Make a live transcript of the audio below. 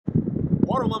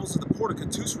Water levels at the Port of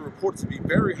Catoosa were reported to be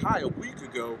very high a week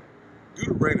ago due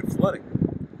to rain and flooding.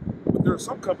 But there are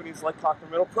some companies like Procter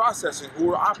Metal Processing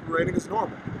who are operating as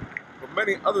normal, but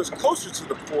many others closer to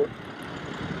the port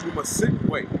who must sit and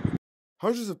wait.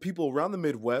 Hundreds of people around the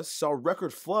Midwest saw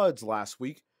record floods last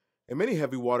week, and many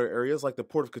heavy water areas like the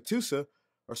Port of Catoosa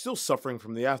are still suffering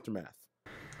from the aftermath.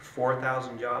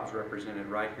 4,000 jobs represented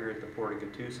right here at the Port of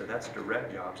Catoosa. That's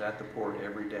direct jobs at the port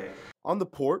every day. On the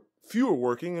port, few are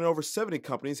working, and over 70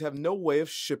 companies have no way of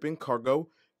shipping cargo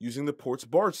using the port's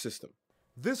barge system.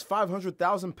 This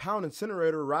 500,000-pound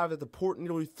incinerator arrived at the port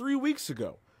nearly 3 weeks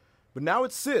ago, but now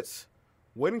it sits,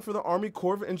 waiting for the Army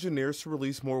Corps of Engineers to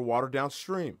release more water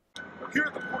downstream. Here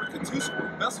at the Port of Catoosa,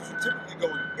 where vessels are typically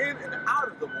going in and out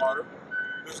of the water,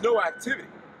 there's no activity.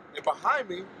 And behind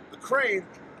me, the crane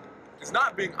is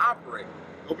not being operated.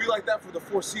 It'll be like that for the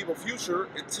foreseeable future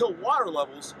until water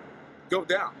levels go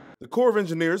down. The Corps of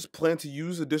Engineers plan to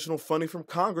use additional funding from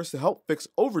Congress to help fix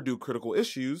overdue critical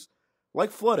issues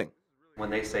like flooding. When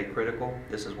they say critical,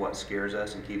 this is what scares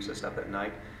us and keeps us up at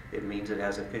night. It means it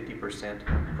has a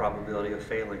 50% probability of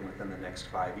failing within the next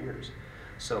 5 years.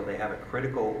 So they have a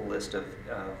critical list of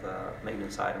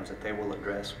maintenance items that they will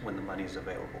address when the money is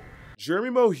available. Jeremy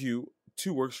Mohue,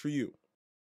 2 Works for You.